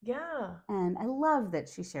this. Yeah. And I love that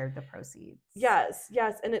she shared the proceeds. Yes,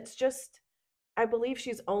 yes. And it's just, I believe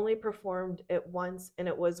she's only performed it once, and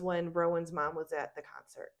it was when Rowan's mom was at the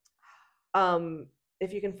concert.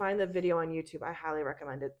 If you can find the video on YouTube, I highly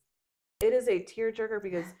recommend it. It is a tearjerker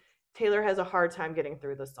because Taylor has a hard time getting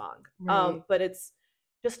through the song. Right. But it's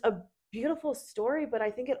just a beautiful story, but I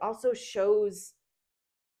think it also shows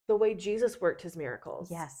the way Jesus worked his miracles.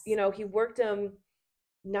 Yes. You know, he worked them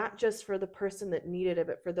not just for the person that needed it,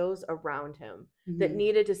 but for those around him that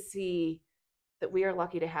needed to see that we are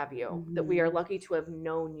lucky to have you, that we are lucky to have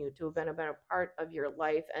known you, to have been a part of your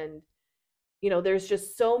life. And, you know, there's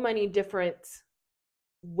just so many different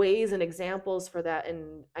ways and examples for that.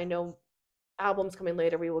 And I know albums coming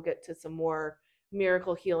later, we will get to some more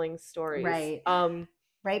miracle healing stories. Right.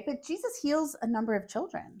 Right. But Jesus heals a number of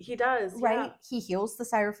children. He does. Right. Yeah. He heals the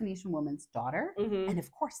Syrophoenician woman's daughter. And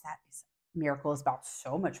of course, that is miracle is about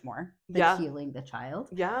so much more than healing the child.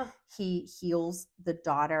 Yeah. He heals the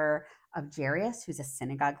daughter of Jairus, who's a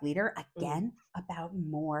synagogue leader, again, about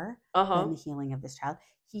more than the healing of this child.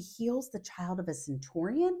 He heals the child of a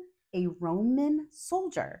centurion, a Roman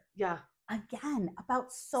soldier. Yeah. Again,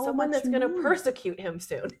 about someone that's going to persecute him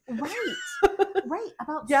soon. Right. Right.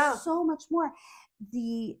 About so much more.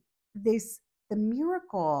 The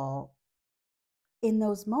miracle in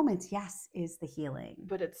those moments, yes, is the healing.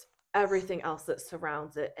 But it's everything else that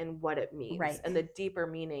surrounds it and what it means, and the deeper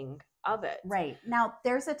meaning of it. Right. Now,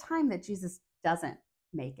 there's a time that Jesus doesn't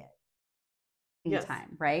make it in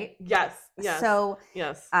time, right? Yes. Yes. So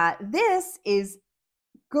this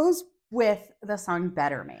goes with the song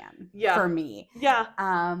Better Man for me. Yeah.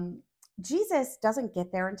 Jesus doesn't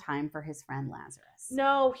get there in time for his friend Lazarus.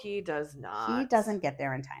 No, he does not. He doesn't get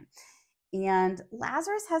there in time. And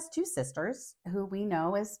Lazarus has two sisters who we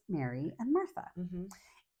know as Mary and Martha.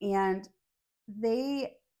 And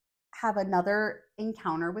they have another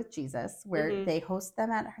encounter with Jesus where they host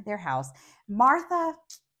them at their house. Martha,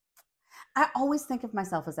 I always think of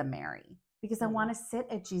myself as a Mary because I want to sit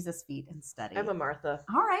at Jesus' feet and study. I'm a Martha.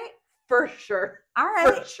 All right. For sure. All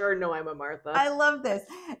right. For sure, no, I'm a Martha. I love this.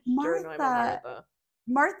 Sure, no, I'm a Martha.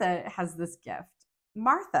 Martha has this gift.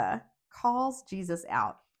 Martha calls Jesus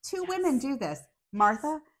out. Two women do this.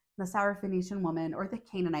 Martha, the Syrophoenician woman, or the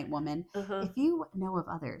Canaanite woman. If you know of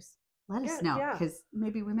others, let us know because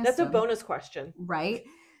maybe we missed That's them. a bonus question. Right?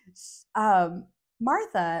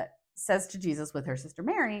 Martha says to Jesus with her sister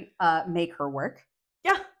Mary, make her work.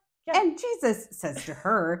 Yeah. And Jesus says to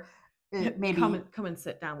her, maybe come and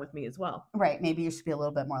sit down with me as well. Right. Maybe you should be a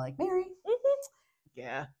little bit more like Mary.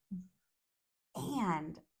 Yeah.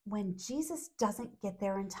 And when Jesus doesn't get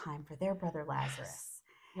there in time for their brother Lazarus,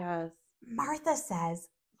 Martha says,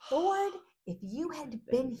 Lord, if you had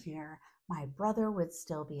been here, my brother would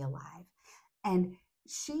still be alive. And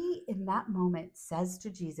she, in that moment, says to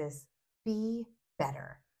Jesus, be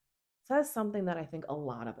better. Says something that I think a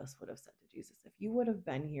lot of us would have said to Jesus. If you would have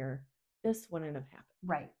been here, this wouldn't have happened.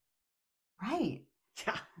 Right. Right.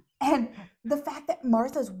 Yeah. And the fact that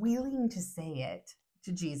Martha's willing to say it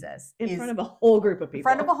to Jesus in front of a whole group of people. In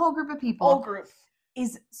front of a whole group of people. Whole group.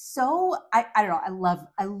 Is so, I don't know,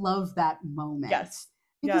 I love that moment. Yes.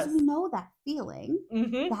 Because we know that feeling,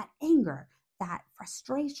 that anger, that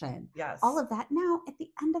frustration, all of that. Now, at the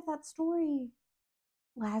end of that story,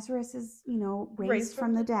 Lazarus is, raised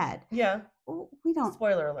from the dead. Yeah. We don't.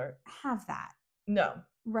 Spoiler alert. Have that. No.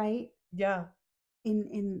 Right? Yeah.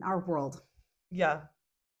 In our world. Yeah.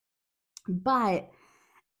 But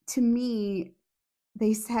to me,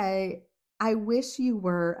 they say, I wish you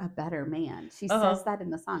were a better man. She says that in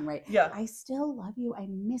the song, right? Yeah. I still love you. I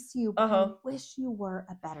miss you. But I wish you were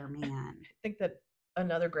a better man. I think that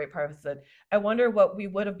another great part of it said, I wonder what we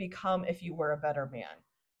would have become if you were a better man.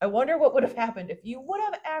 I wonder what would have happened if you would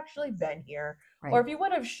have actually been here, or if you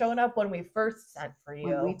would have shown up when we first sent for you.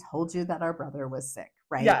 When we told you that our brother was sick,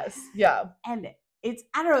 right? Yes. Yeah. And it's,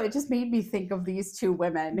 I don't know, it just made me think of these two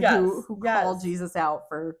women who called Jesus out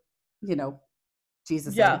for,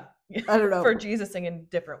 Jesus. Yeah. I don't know. For Jesusing in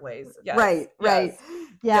different ways. Yes. Right.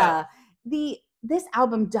 Yeah. This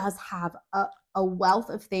album does have a wealth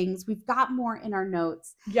of things. We've got more in our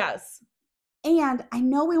notes. Yes. And I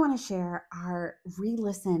know we want to share our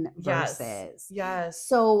re-listen verses. Yes.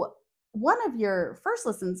 So one of your first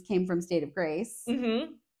listens came from State of Grace.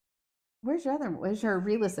 Where's your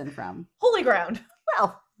re-listen from? Holy Ground.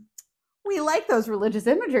 Well, we like those religious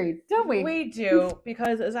imagery, don't we? We do,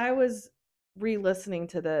 because as I was re-listening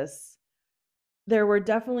to this, there were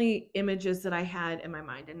definitely images that I had in my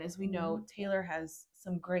mind. And as we know, Taylor has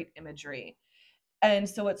some great imagery. And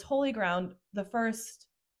so it's Holy Ground. The first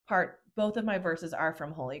part, both of my verses are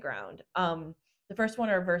from Holy Ground. The the first one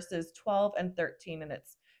are verses 12 and 13, and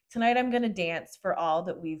it's, tonight I'm going to dance for all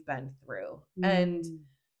that we've been through. And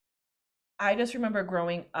I just remember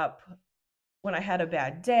growing up, when I had a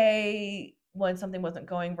bad day, when something wasn't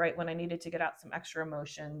going right, when I needed to get out some extra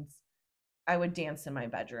emotions, I would dance in my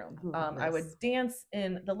bedroom. I would dance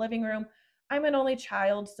in the living room. I'm an only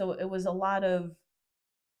child, so it was a lot of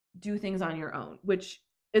do things on your own, which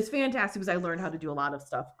is fantastic because I learned how to do a lot of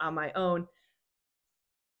stuff on my own.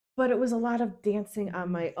 But it was a lot of dancing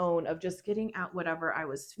on my own, of just getting out whatever I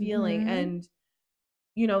was feeling. And,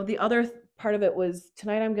 you know, the other part of it was,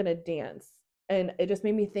 tonight I'm going to dance. And it just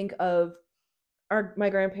made me think of my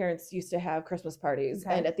grandparents used to have Christmas parties.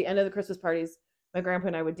 Okay. And at the end of the Christmas parties, my grandpa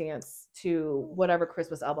and I would dance to whatever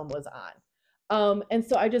Christmas album was on. And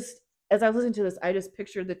so as I was listening to this, I just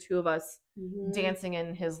pictured the two of us dancing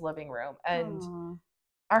in his living room. And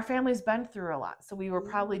our family's been through a lot. So we were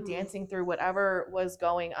probably dancing through whatever was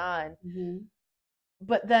going on.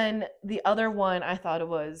 But then the other one I thought it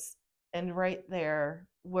was, and right there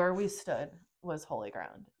where we stood was holy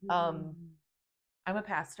ground. I'm a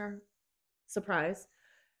pastor. Surprise.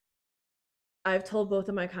 I've told both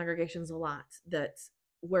of my congregations a lot that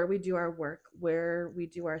where we do our work, where we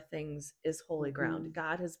do our things is holy ground.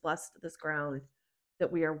 God has blessed this ground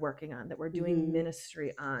that we are working on, that we're doing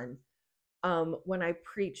ministry on. When I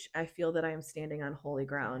preach, I feel that I am standing on holy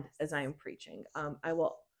ground as I am preaching. I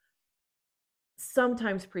will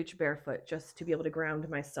sometimes preach barefoot just to be able to ground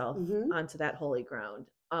myself onto that holy ground.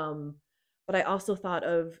 But I also thought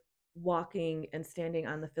of walking and standing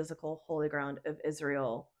on the physical holy ground of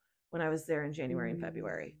Israel when I was there in January and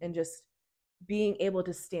February, and just being able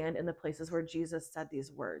to stand in the places where Jesus said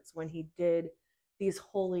these words, when he did these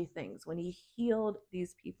holy things, when he healed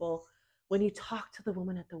these people, when he talked to the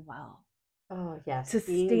woman at the well. Oh, yes. To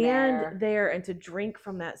stand there and to drink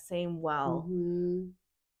from that same well.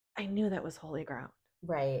 I knew that was holy ground.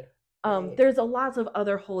 Right. There's a lots of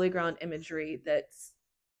other holy ground imagery that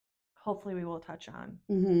hopefully we will touch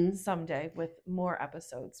on someday with more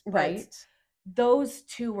episodes. But those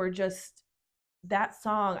two were just, that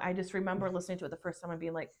song, I just remember listening to it the first time and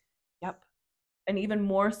being like, yep. And even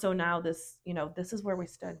more so now, this, you know, this is where we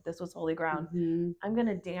stood. This was holy ground. I'm going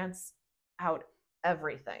to dance out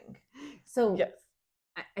everything. So yes.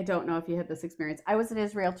 I don't know if you had this experience. I was in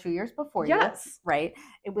Israel 2 years before you. Right?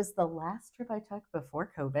 It was the last trip I took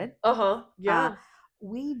before COVID. Yeah.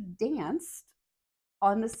 We danced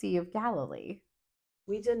on the Sea of Galilee.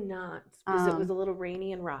 We did not, because it was a little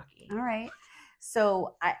rainy and rocky. All right.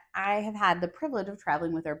 So I have had the privilege of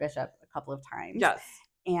traveling with our bishop a couple of times. Yes.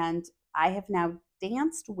 And I have now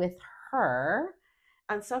danced with her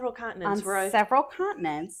on several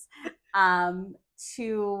continents.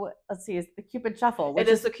 To, let's see, is the Cupid Shuffle. It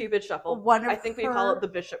is the Cupid Shuffle. I think we call it the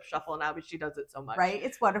Bishop Shuffle now, but she does it so much. Right?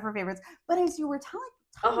 It's one of her favorites. But as you were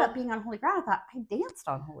talking about being on holy ground, I thought, I danced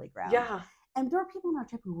on holy ground. Yeah. And there were people on our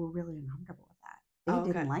trip who were really uncomfortable with that.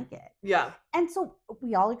 They didn't like it. Yeah. And so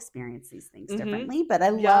we all experience these things differently, but I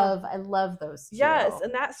love those two. Yes,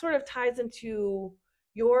 and that sort of ties into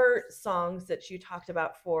your songs that you talked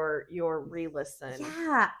about for your re-listen.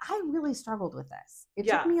 Yeah, I really struggled with this. It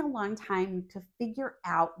took me a long time to figure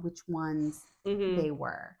out which ones they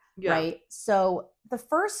were, right? So the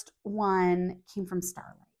first one came from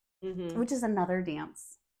Starlight, which is another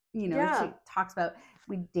dance. You know, she talks about,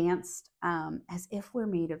 we danced as if we're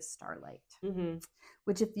made of starlight,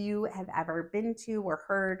 which if you have ever been to or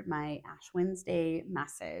heard my Ash Wednesday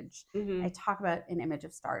message, I talk about an image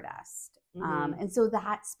of stardust. And so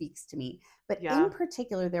that speaks to me. But in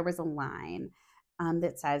particular, there was a line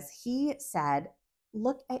that says, he said,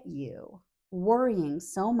 look at you, worrying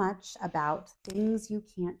so much about things you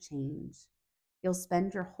can't change. You'll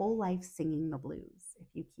spend your whole life singing the blues if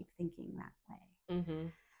you keep thinking that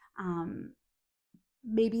way.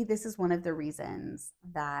 Maybe this is one of the reasons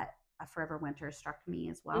that A Forever Winter struck me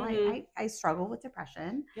as well. I struggle with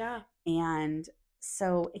depression. Yeah. And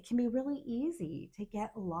so it can be really easy to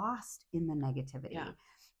get lost in the negativity. Yeah.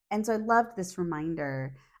 And so I loved this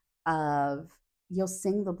reminder of, you'll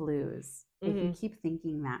sing the blues if you keep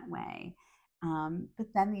thinking that way. But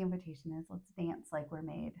then the invitation is, let's dance like we're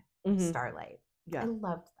made of starlight. Yeah. I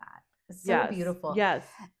loved that. It's so beautiful. Yes.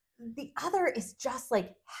 The other is just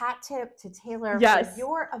like hat tip to Taylor for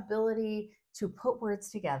your ability to put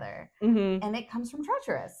words together. And it comes from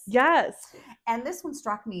Treacherous. Yes. And this one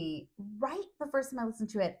struck me right the first time I listened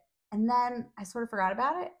to it. And then I sort of forgot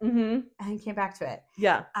about it and came back to it.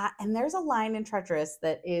 Yeah. And there's a line in Treacherous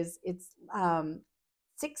that it's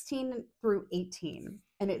 16 through 18.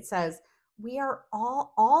 And it says, we are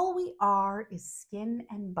all we are is skin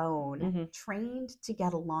and bone, trained to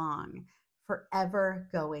get along. forever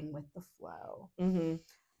going with the flow. Mm-hmm.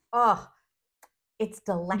 Oh, it's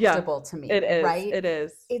delectable to me. It is. Right? It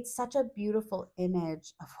is. It's such a beautiful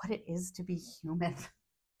image of what it is to be human.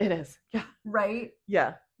 It is. Yeah. Right?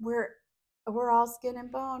 Yeah. We're all skin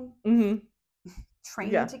and bone. Mm-hmm.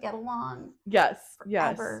 Trained to get along. Yes.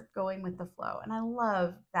 Forever going with the flow. And I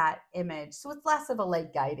love that image. So it's less of a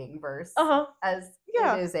like guiding verse as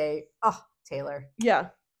it is a, Taylor. Yeah.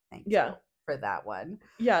 Thank you for that one.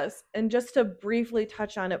 Yes. And just to briefly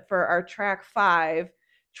touch on it for our track 5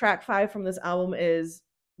 from this album is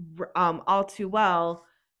All Too Well.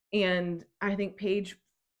 And I think Paige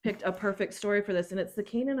picked a perfect story for this, and it's the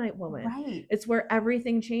Canaanite woman. Right. It's where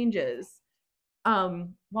everything changes.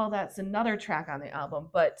 Well, that's another track on the album,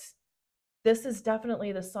 but this is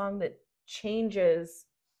definitely the song that changes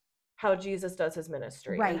how Jesus does his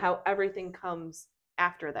ministry and how everything comes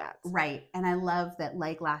after that. Right. And I love that,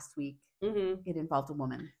 like last week, it involved a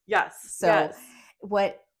woman. Yes. So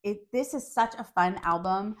this is such a fun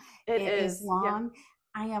album. It is long. Yeah.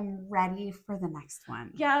 I am ready for the next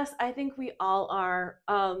one. Yes, I think we all are.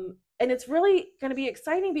 And it's really going to be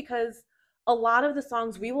exciting because a lot of the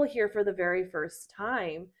songs we will hear for the very first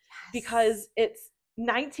time because it's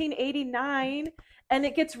 1989 and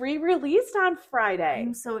it gets re-released on Friday.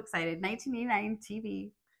 I'm so excited. 1989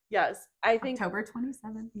 TV. Yes, I think October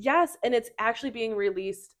 27th. Yes, and it's actually being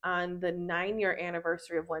released on the 9-year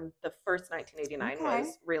anniversary of when the first 1989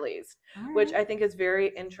 was released, which I think is very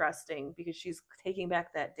interesting because she's taking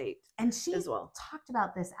back that date. And she as well talked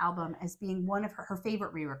about this album as being one of her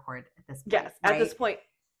favorite re-record at this point. Yes, at this point.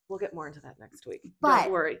 We'll get more into that next week. But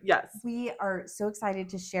don't worry. Yes. We are so excited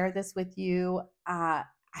to share this with you. I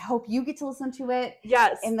hope you get to listen to it.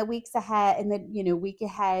 Yes. In the weeks ahead, in the week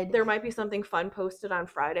ahead. There might be something fun posted on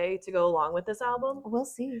Friday to go along with this album. We'll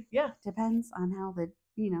see. Yeah. Depends on how the,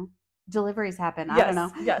 deliveries happen. Yes. I don't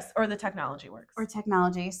know. Yes. Or the technology works.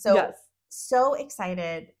 So so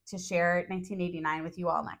excited to share 1989 with you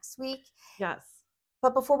all next week. Yes.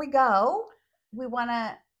 But before we go, we want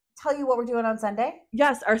to tell you what we're doing on Sunday.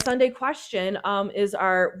 Yes, our Sunday question is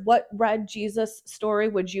our what red Jesus story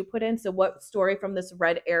would you put in? So what story from this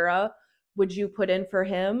red era would you put in for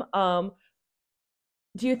him?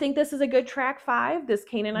 Do you think this is a good track 5, this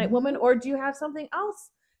Canaanite woman, or do you have something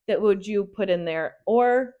else that would you put in there?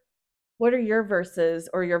 Or what are your verses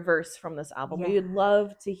or your verse from this album? We would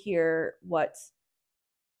love to hear what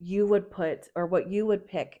you would put or what you would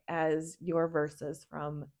pick as your verses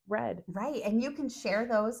from Red. Right. And you can share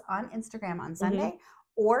those on Instagram on Sunday,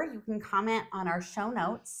 or you can comment on our show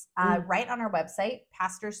notes right on our website,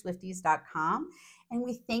 pastorswifties.com. And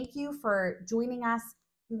we thank you for joining us.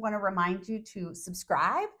 We want to remind you to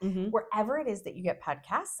subscribe wherever it is that you get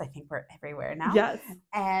podcasts. I think we're everywhere now. Yes.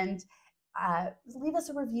 And leave us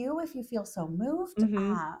a review if you feel so moved.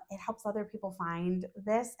 It helps other people find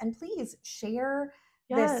this. And please share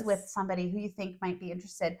this with somebody who you think might be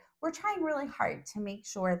interested. We're trying really hard to make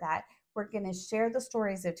sure that we're going to share the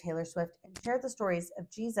stories of Taylor Swift and share the stories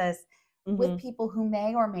of Jesus with people who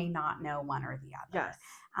may or may not know one or the other. Yes.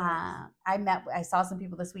 I saw some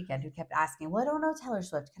people this weekend who kept asking, well, I don't know Taylor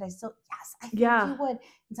Swift. Could I still? Yes, I think you would.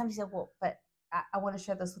 And somebody said, well, but I want to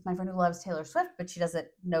share this with my friend who loves Taylor Swift, but she doesn't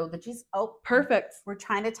know that she's, perfect. We're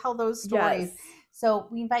trying to tell those stories. Yes. So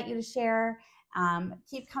we invite you to share.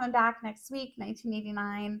 Keep coming back next week,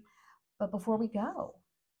 1989. But before we go,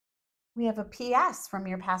 we have a PS from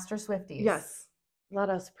your Pastor Swifties. Yes. Let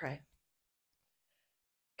us pray.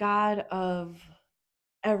 God of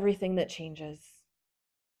everything that changes,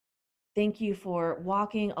 thank you for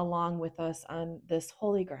walking along with us on this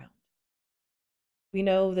holy ground. We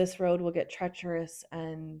know this road will get treacherous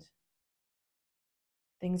and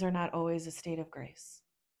things are not always a state of grace.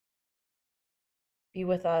 Be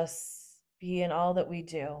with us, be in all that we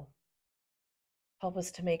do. Help us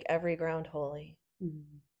to make every ground holy.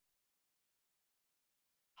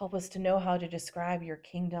 Help us to know how to describe your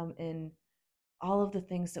kingdom in all of the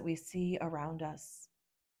things that we see around us.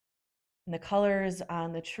 And the colors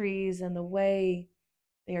on the trees and the way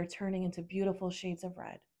they are turning into beautiful shades of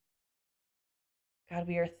red. God,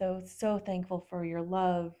 we are so thankful for your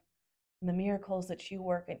love and the miracles that you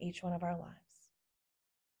work in each one of our lives.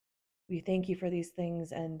 We thank you for these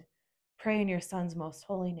things and pray in your Son's most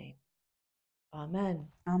holy name. Amen.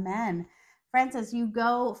 Amen. Friends, as you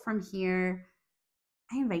go from here,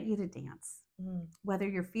 I invite you to dance. Whether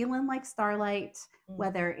you're feeling like starlight,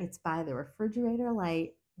 whether it's by the refrigerator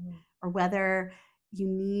light, or whether you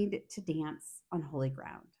need to dance on holy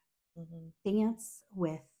ground. Dance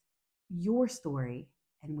with your story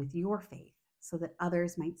and with your faith so that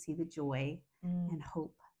others might see the joy and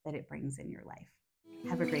hope that it brings in your life.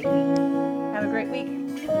 Have a great week. Have a great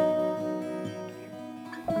week.